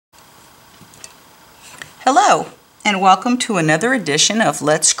Hello, and welcome to another edition of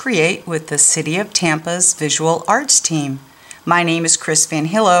Let's Create with the City of Tampa's Visual Arts team. My name is Chris Van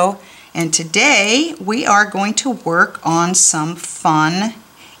Hillo, and today we are going to work on some fun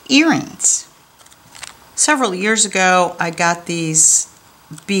earrings. Several years ago, I got these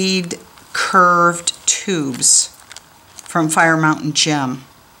bead curved tubes from Fire Mountain Gem.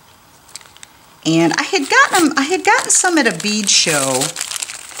 And I had gotten some at a bead show,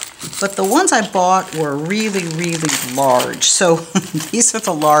 but the ones I bought were really, really large. So these are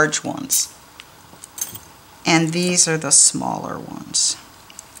the large ones. And these are the smaller ones.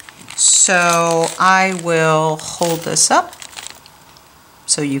 So I will hold this up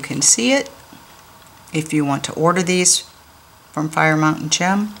so you can see it if you want to order these from Fire Mountain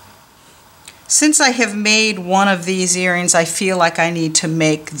Gem. Since I have made one of these earrings, I feel like I need to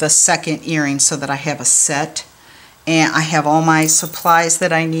make the second earring so that I have a set. And I have all my supplies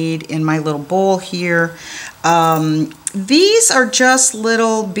that I need in my little bowl here. These are just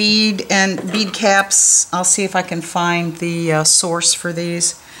little bead caps. I'll see if I can find the source for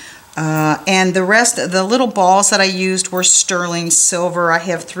these. And the rest, the little balls that I used were sterling silver. I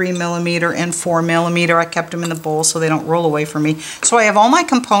have 3mm and 4mm. I kept them in the bowl so they don't roll away from me. So I have all my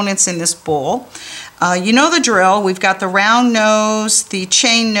components in this bowl. You know the drill. We've got the round nose, the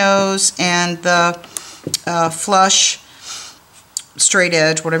chain nose, and the flush, straight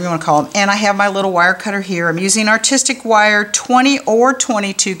edge, whatever you want to call them. And I have my little wire cutter here. I'm using artistic wire, 20 or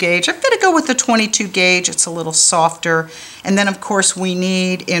 22 gauge. I'm going to go with the 22 gauge. It's a little softer. And then, of course, we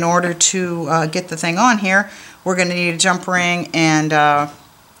need, in order to get the thing on here, we're going to need a jump ring and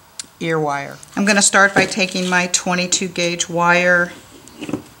ear wire. I'm going to start by taking my 22 gauge wire,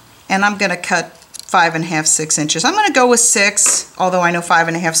 and I'm going to cut 5.5, 6 inches. I'm going to go with 6, although I know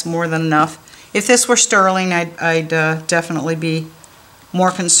 5.5 is more than enough. If this were sterling, I'd definitely be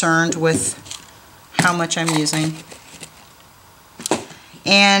more concerned with how much I'm using.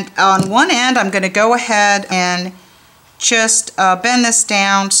 And on one end, I'm going to go ahead and just bend this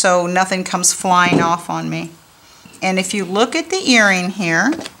down so nothing comes flying off on me. And if you look at the earring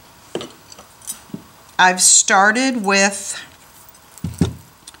here, I've started with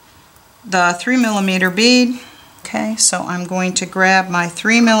the 3mm bead. Okay, so I'm going to grab my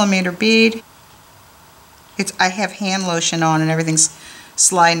 3mm bead. I have hand lotion on and everything's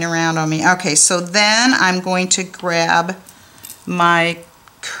sliding around on me. Okay, so then I'm going to grab my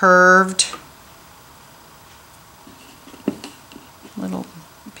curved little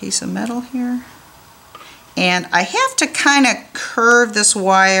piece of metal here. And I have to kind of curve this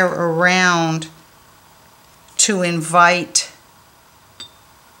wire around to invite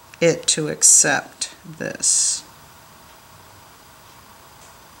it to accept this.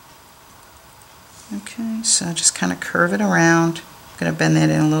 Okay, so just kind of curve it around. I'm going to bend that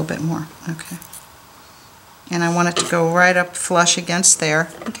in a little bit more. Okay. And I want it to go right up flush against there.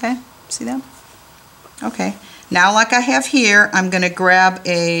 Okay, see that? Okay. Now, like I have here, I'm going to grab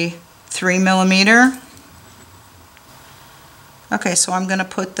a 3mm. Okay, so I'm going to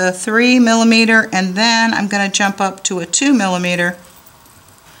put the 3mm, and then I'm going to jump up to a 2mm.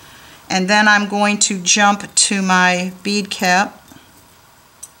 And then I'm going to jump to my bead cap.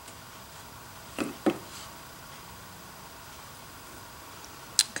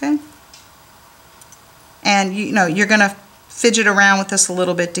 Okay. And you know, you're going to fidget around with this a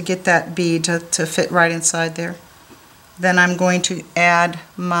little bit to get that bead to fit right inside there. Then I'm going to add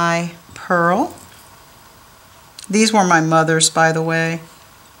my pearl. These were my mother's, by the way.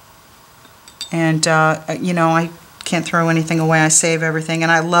 And you know, I can't throw anything away. I save everything,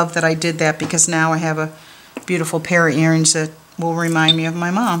 and I love that I did that because now I have a beautiful pair of earrings that will remind me of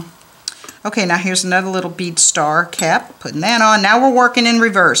my mom. Okay, now here's another little bead star cap, putting that on. Now we're working in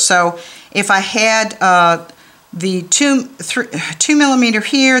reverse. So if I had the 2mm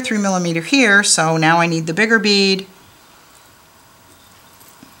here, 3mm here, so now I need the bigger bead.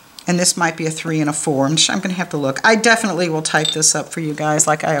 And this might be a 3 and a 4. I'm going to have to look. I definitely will type this up for you guys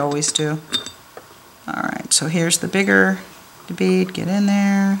like I always do. Alright, so here's the bigger bead, get in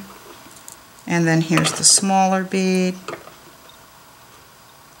there. And then here's the smaller bead.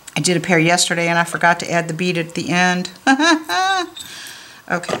 I did a pair yesterday and I forgot to add the bead at the end.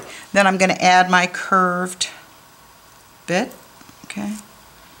 Okay, then I'm going to add my curved bit. Okay,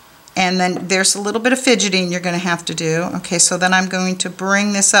 and then there's a little bit of fidgeting you're going to have to do. Okay, so then I'm going to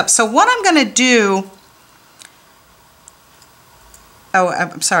bring this up. So what I'm going to do, oh,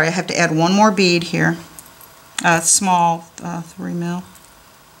 I'm sorry, I have to add one more bead here. Small 3mm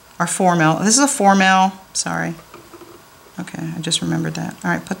or 4mm. This is a 4mm, sorry. Okay, I just remembered that. All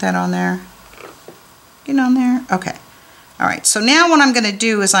right, put that on there. Get on there. Okay. All right, so now what I'm going to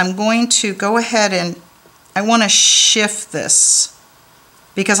do is I'm going to go ahead and I want to shift this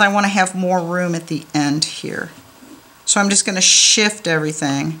because I want to have more room at the end here. So I'm just going to shift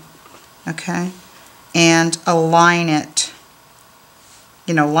everything, okay, and align it,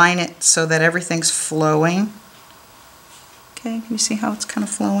 you know, line it so that everything's flowing. Okay, can you see how it's kind of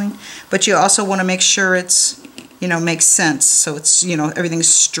flowing? But you also want to make sure it's, you know, makes sense, so it's, you know, everything's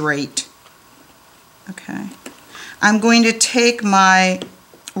straight. Okay. I'm going to take my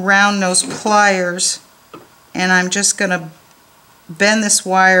round nose pliers and I'm just going to bend this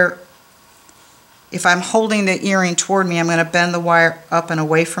wire. If I'm holding the earring toward me, I'm going to bend the wire up and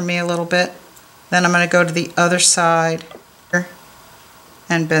away from me a little bit. Then I'm going to go to the other side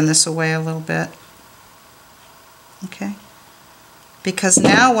and bend this away a little bit. Okay. Because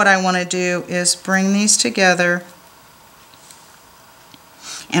now what I want to do is bring these together,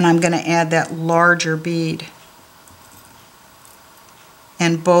 and I'm going to add that larger bead.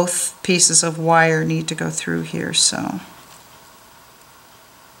 And both pieces of wire need to go through here, so.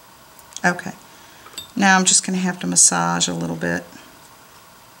 Okay. Now I'm just going to have to massage a little bit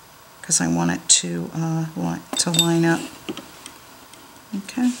because I want it to line up.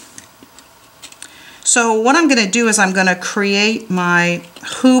 Okay. So what I'm going to do is I'm going to create my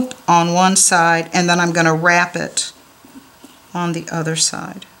hoop on one side and then I'm going to wrap it on the other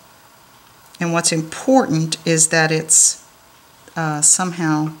side. And what's important is that it's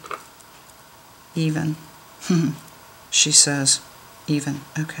somehow even. She says even.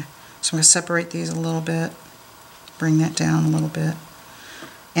 Okay. So I'm going to separate these a little bit, bring that down a little bit.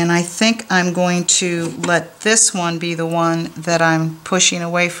 And I think I'm going to let this one be the one that I'm pushing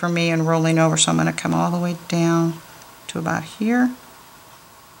away from me and rolling over. So I'm going to come all the way down to about here.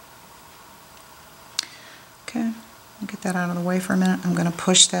 Okay, I'll get that out of the way for a minute. I'm going to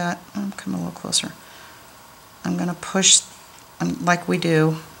push that. I'm coming a little closer. I'm going to push like we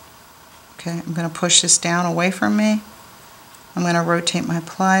do. Okay, I'm going to push this down away from me. I'm going to rotate my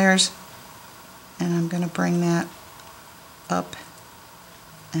pliers and I'm going to bring that up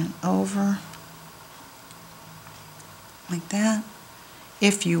and over like that.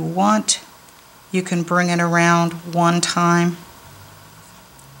 If you want, you can bring it around one time.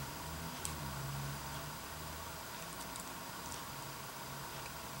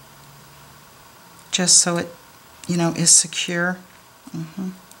 Just so it, you know, is secure.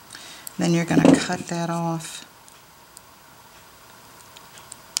 Then you're going to cut that off.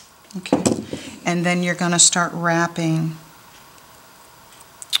 Okay. And then you're going to start wrapping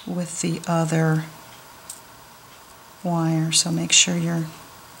with the other wire, so make sure you're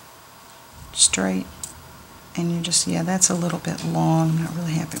straight and you just, yeah, that's a little bit long, not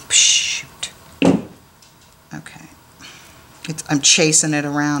really happy. Shoot. Okay, I'm chasing it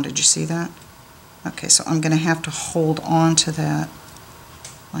around. Did you see that? Okay, so I'm going to have to hold on to that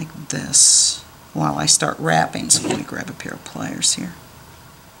like this while I start wrapping. So let me grab a pair of pliers here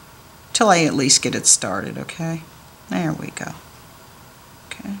till I at least get it started. Okay, there we go.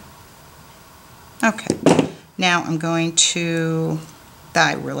 Okay, now I'm going to,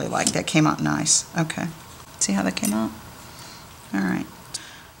 I really like that, came out nice. Okay, see how that came out? All right.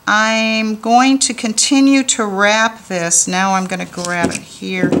 I'm going to continue to wrap this. Now I'm going to grab it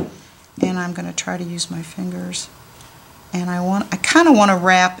here and I'm going to try to use my fingers. And I kind of want to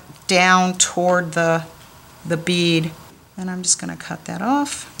wrap down toward the bead. And I'm just going to cut that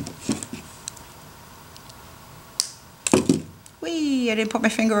off. Whee! I didn't put my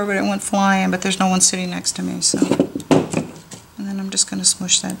finger over it, it went flying, but there's no one sitting next to me, so. And then I'm just going to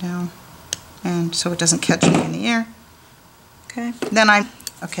smush that down, and so it doesn't catch me in the ear. Okay. Then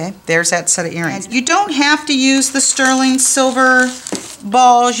okay, there's that set of earrings. And you don't have to use the sterling silver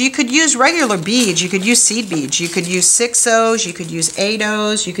balls. You could use regular beads. You could use seed beads. You could use 6-0s. You could use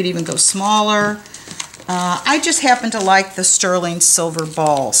 8-0s. You could even go smaller. I just happen to like the sterling silver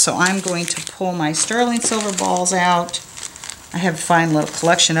balls, so I'm going to pull my sterling silver balls out. I have a fine little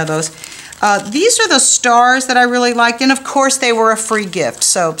collection of those. These are the stars that I really liked, and of course they were a free gift,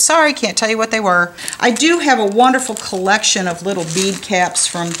 so sorry, can't tell you what they were. I do have a wonderful collection of little bead caps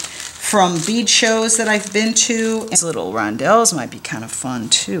from bead shows that I've been to. These little rondelles might be kind of fun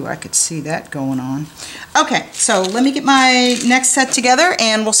too. I could see that going on. Okay, so let me get my next set together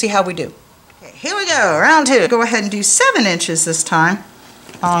and we'll see how we do. Okay, here we go, round two. Go ahead and do 7 inches this time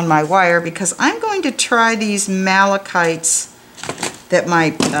on my wire because I'm going to try these malachites that my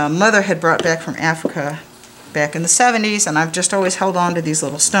mother had brought back from Africa back in the 70s, and I've just always held on to these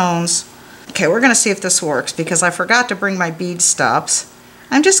little stones. Okay, we're going to see if this works because I forgot to bring my bead stops.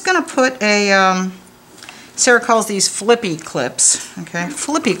 I'm just going to put a, Sarah calls these flippy clips, okay,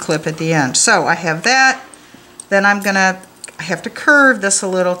 flippy clip at the end. So I have that, then I have to curve this a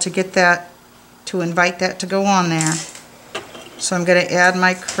little to get that to invite that to go on there. So I'm going to add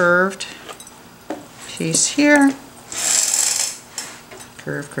my curved piece here.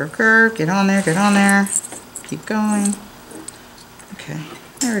 Curve, curve, curve. Get on there, get on there. Keep going. Okay,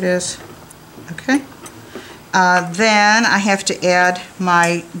 there it is. Okay. Then I have to add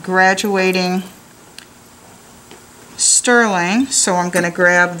my graduating sterling. So I'm going to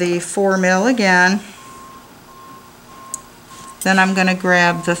grab the 4 mil again. Then I'm going to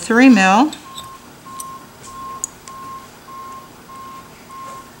grab the 3 mil.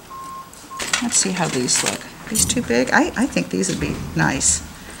 Let's see how these look. Are these too big? I think these would be nice.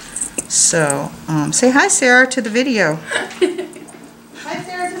 So, say hi, Sarah, to the video. Hi,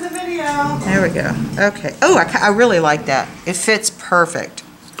 Sarah, to the video. There we go. Okay. Oh, I really like that. It fits perfect.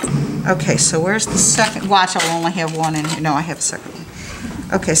 Okay, so where's the second? Watch, I'll only have one in here. No, I have a second one.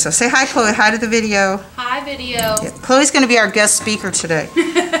 Okay, so say hi, Chloe. Hi to the video. Hi, video. Yeah, Chloe's going to be our guest speaker today.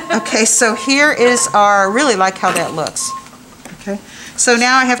 Okay, so here is our, I really like how that looks. Okay, so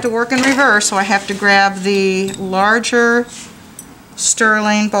now I have to work in reverse, so I have to grab the larger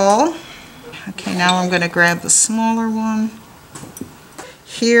sterling ball. Okay, now I'm going to grab the smaller one.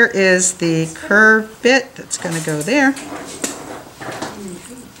 Here is the curved bit that's going to go there.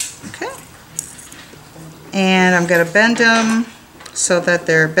 Okay, and I'm going to bend them so that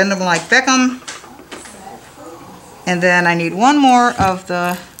they're bendable like Beckham. And then I need one more of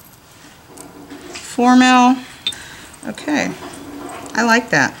the 4 mil. Okay, I like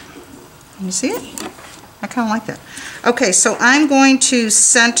that. Can you see it? I kind of like that. Okay, so I'm going to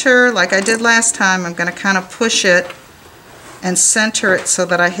center, like I did last time, I'm going to kind of push it and center it so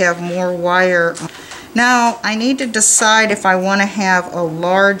that I have more wire. Now, I need to decide if I want to have a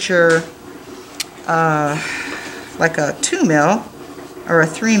larger, like a 2 mil or a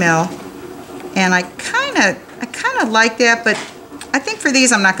 3 mil. And I kind of like that, but I think for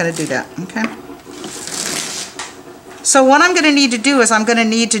these I'm not going to do that, okay? So what I'm going to need to do is I'm going to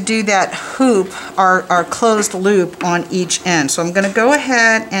need to do that hoop, our closed loop on each end. So I'm going to go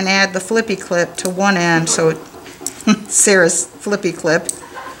ahead and add the flippy clip to one end, so it, Sarah's flippy clip.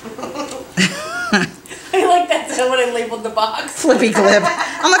 I like that when I labeled the box. Flippy clip.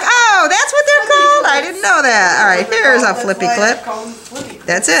 I'm like, oh, that's what they're called? I didn't know that. All right, here's a flippy clip.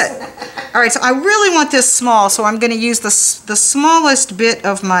 That's it. All right, so I really want this small, so I'm going to use the smallest bit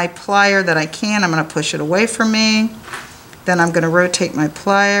of my plier that I can. I'm going to push it away from me. Then I'm going to rotate my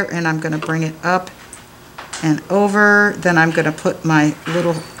plier, and I'm going to bring it up and over. Then I'm going to put my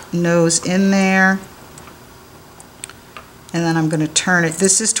little nose in there. And then I'm going to turn it.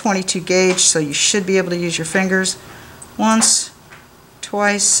 This is 22 gauge, so you should be able to use your fingers. Once,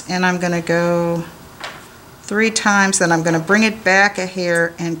 twice, and I'm going to go 3 times. Then I'm going to bring it back a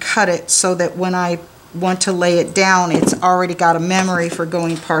hair and cut it so that when I want to lay it down, it's already got a memory for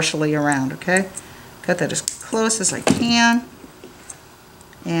going partially around, okay? Cut that as close as I can.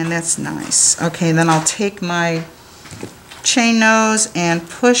 And that's nice. Okay, then I'll take my chain nose and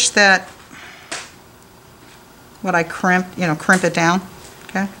push that, what I crimped, crimp it down,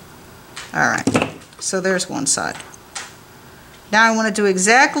 okay? All right, so there's one side. Now I want to do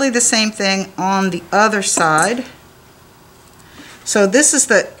exactly the same thing on the other side. So this is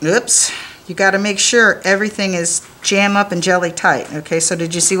the, oops, you got to make sure everything is jam up and jelly tight, okay? So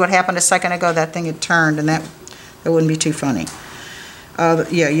did you see what happened a second ago? That thing had turned, and that wouldn't be too funny.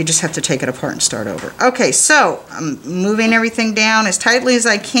 Yeah, you just have to take it apart and start over. Okay, so I'm moving everything down as tightly as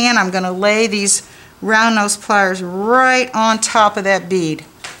I can. I'm going to lay these round nose pliers right on top of that bead.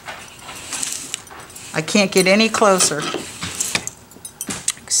 I can't get any closer.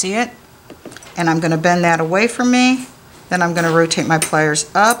 See it? And I'm going to bend that away from me. Then I'm going to rotate my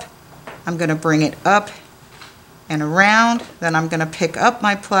pliers up. I'm going to bring it up and around. Then I'm going to pick up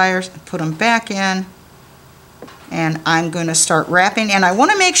my pliers and put them back in. And I'm going to start wrapping. And I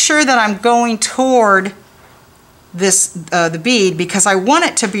want to make sure that I'm going toward this the bead, because I want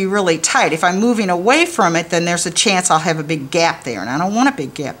it to be really tight. If I'm moving away from it, then there's a chance I'll have a big gap there, and I don't want a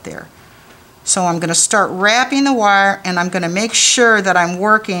big gap there. So I'm going to start wrapping the wire, and I'm going to make sure that I'm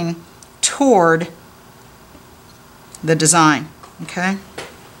working toward the design, okay?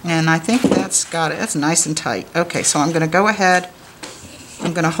 And I think that's got it. That's nice and tight. Okay, so I'm going to go ahead.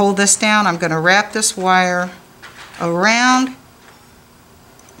 I'm going to hold this down. I'm going to wrap this wire around.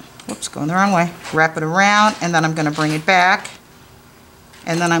 Whoops, going the wrong way. Wrap it around, and then I'm going to bring it back,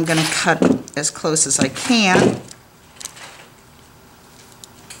 and then I'm going to cut as close as I can.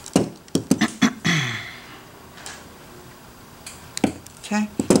 Okay,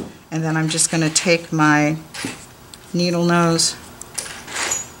 and then I'm just going to take my needle nose,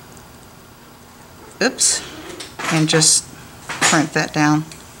 oops, and just crimp that down.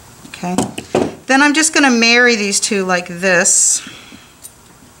 Okay, Then I'm just going to marry these two like this.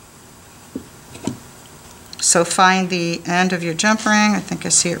 So find the end of your jump ring. I think I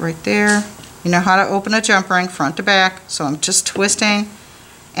see it right there. You know how to open a jump ring front to back. So I'm just twisting,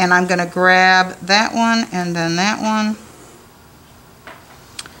 and I'm going to grab that one and then that one.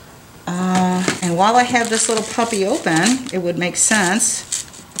 And while I have this little puppy open, it would make sense,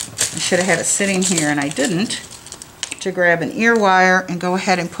 I should have had it sitting here and I didn't, to grab an ear wire and go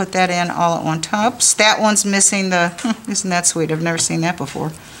ahead and put that in all at one time. Oops, that one's missing the, isn't that sweet? I've never seen that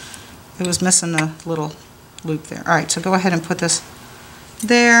before. It was missing the little loop there. All right, so go ahead and put this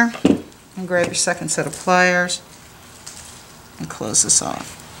there and grab your second set of pliers and close this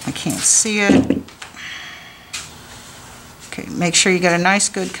off. I can't see it. Okay, make sure you get a nice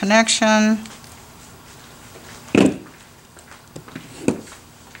good connection.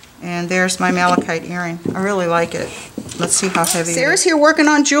 And there's my malachite earring. I really like it. Let's see how heavy Sarah's here working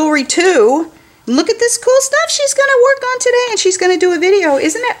on jewelry too. Look at this cool stuff she's going to work on today, and she's going to do a video.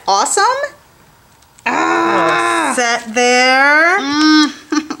 Isn't it awesome? Ah! Set there.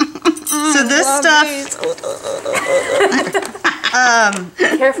 So this stuff,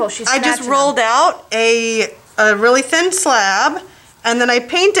 Careful, she's I just rolled out a really thin slab, and then I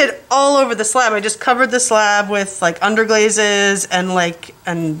painted all over the slab. I just covered the slab with like underglazes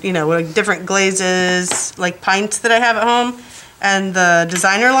and you know, like different glazes, like pints that I have at home, and the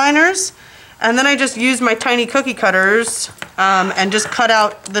designer liners. And then I just used my tiny cookie cutters and just cut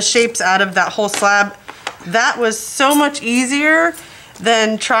out the shapes out of that whole slab. That was so much easier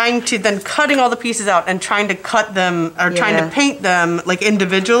than cutting all the pieces out and trying to cut them or trying to paint them like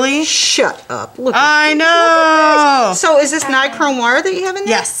individually. Shut up. Look I know. Look, so is this nichrome wire that you have in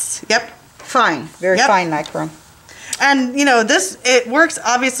there? Yes. Yep. Fine. Very fine nichrome. And you know, it works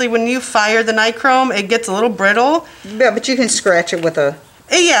obviously when you fire the nichrome, it gets a little brittle. Yeah, but you can scratch it with a...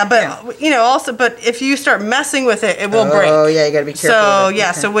 Yeah, but you know, also, but if you start messing with it, it will break. Oh yeah, you gotta be careful. So with it. yeah,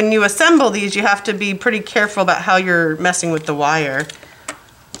 Okay. so when you assemble these, you have to be pretty careful about how you're messing with the wire.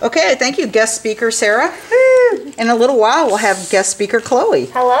 Okay, thank you, guest speaker Sarah. In a little while, we'll have guest speaker Chloe.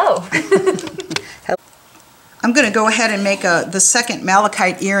 Hello. I'm going to go ahead and make the second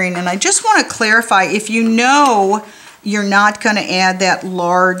malachite earring, and I just want to clarify, if you know you're not going to add that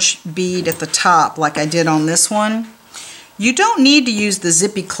large bead at the top like I did on this one, you don't need to use the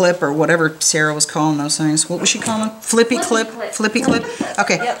zippy clip or whatever Sarah was calling those things. What was she calling them? Flippy clip? Flippy clip?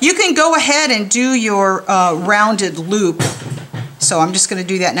 Okay, Yep. You can go ahead and do your rounded loop. So I'm just going to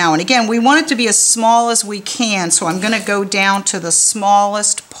do that now. And again, we want it to be as small as we can, so I'm going to go down to the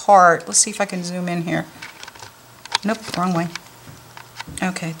smallest part. Let's see if I can zoom in here. Nope, wrong way.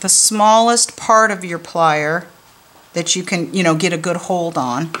 Okay, the smallest part of your plier that you can, you know, get a good hold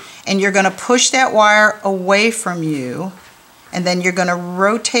on. And you're going to push that wire away from you, and then you're going to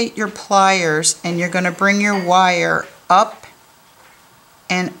rotate your pliers, and you're going to bring your wire up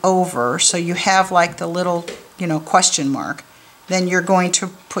and over, so you have like the little, you know, question mark. Then you're going to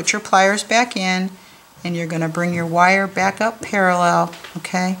put your pliers back in, and you're going to bring your wire back up parallel,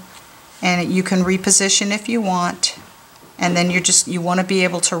 okay? And you can reposition if you want. And then you want to be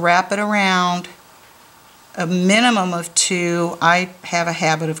able to wrap it around a minimum of 2. I have a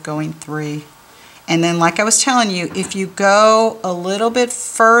habit of going 3. And then, like I was telling you, if you go a little bit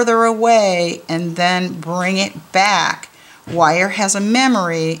further away and then bring it back, wire has a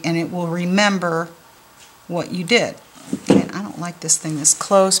memory and it will remember what you did. And I don't like this thing this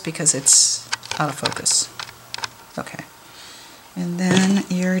close because it's out of focus. Okay. And then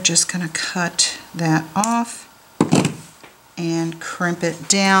you're just going to cut that off and crimp it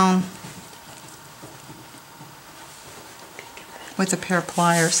down with a pair of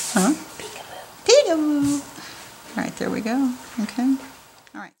pliers. Huh? Peekaboo. All right, there we go. Okay.